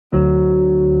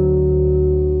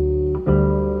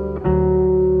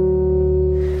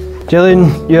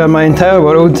Gillian, you are my entire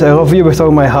world. I love you with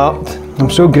all my heart. I'm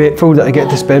so grateful that I get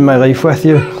to spend my life with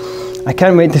you. I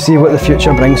can't wait to see what the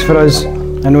future brings for us.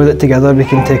 I know that together we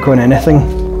can take on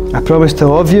anything. I promise to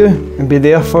love you and be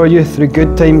there for you through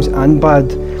good times and bad,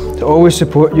 to always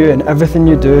support you in everything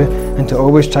you do, and to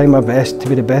always try my best to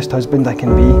be the best husband I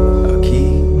can be. I'll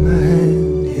keep my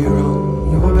hand here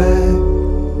on your back.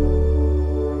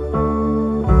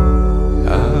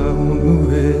 I won't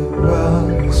move it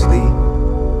while you sleep.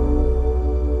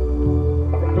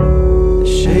 The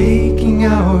shaking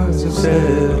hours have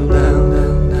settled down,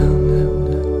 down, down, down,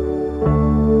 down,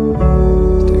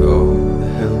 to all the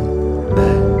help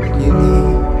that you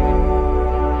need.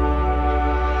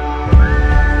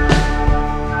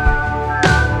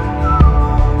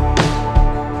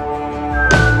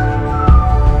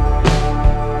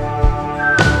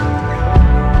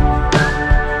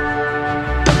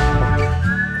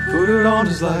 Put it on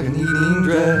just like an evening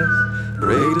dress.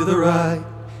 Break to the right,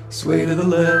 sway to the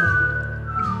left.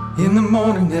 In the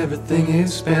morning everything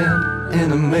is spent,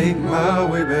 and I make my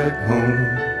way back home.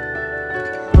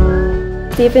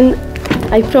 Steven,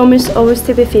 I promise always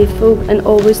to be faithful and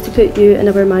always to put you and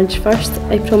our marriage first.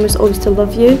 I promise always to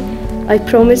love you. I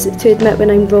promise to admit when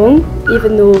I'm wrong,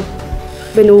 even though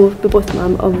we know we both know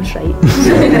I'm always right.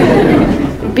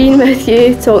 Being with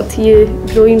you, talking to you,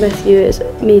 growing with you has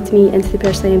made me into the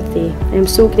person I am today. I am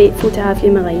so grateful to have you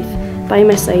in my life, by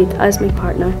my side as my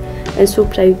partner, and so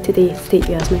proud today to take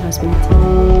you as my husband.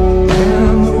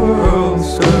 And the world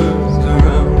serves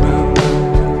around, round,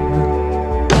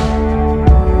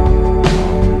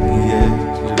 on the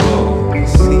edge of all the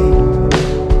sea.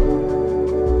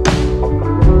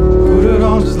 Put it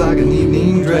on just like an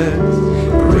evening dress.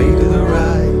 Break to the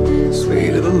right, sway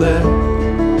to the left.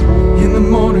 In the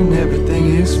morning everything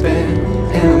is spent,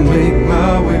 and I make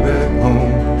my way back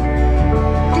home.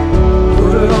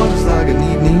 Put it on just like an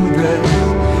evening dress.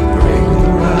 Break to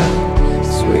the right,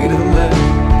 sway to the left.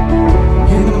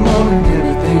 In the morning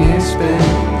everything is spent,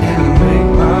 and I make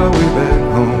my way back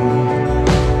home.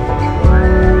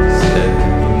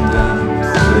 Settle down,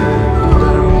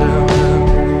 down, down.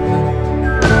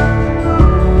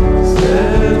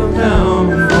 Settle down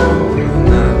for the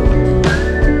night.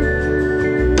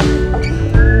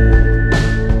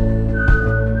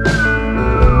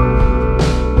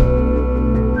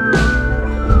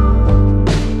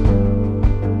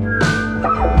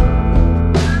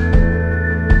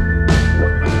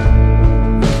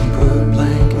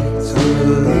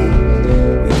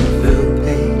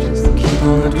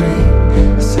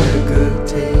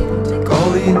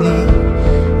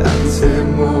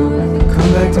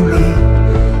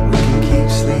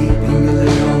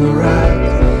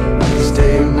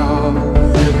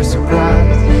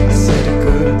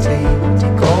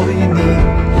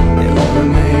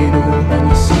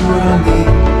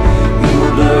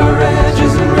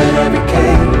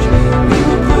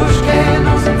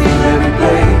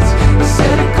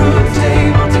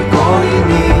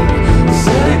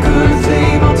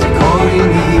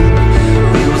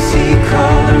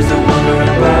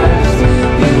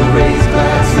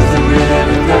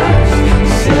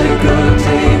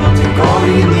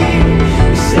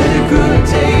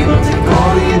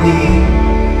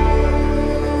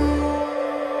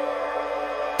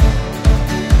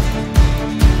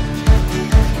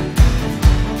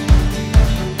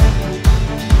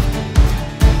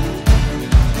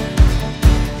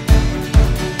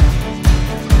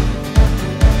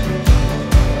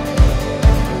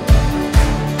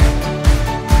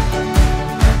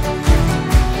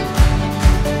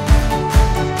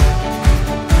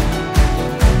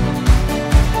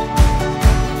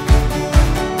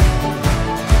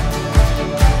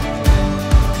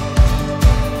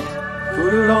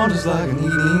 Just like an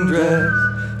evening dress.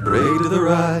 Break to the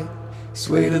right,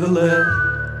 sway to the left.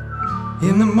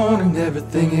 In the morning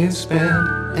everything is spent,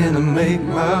 and I make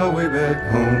my way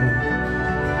back home.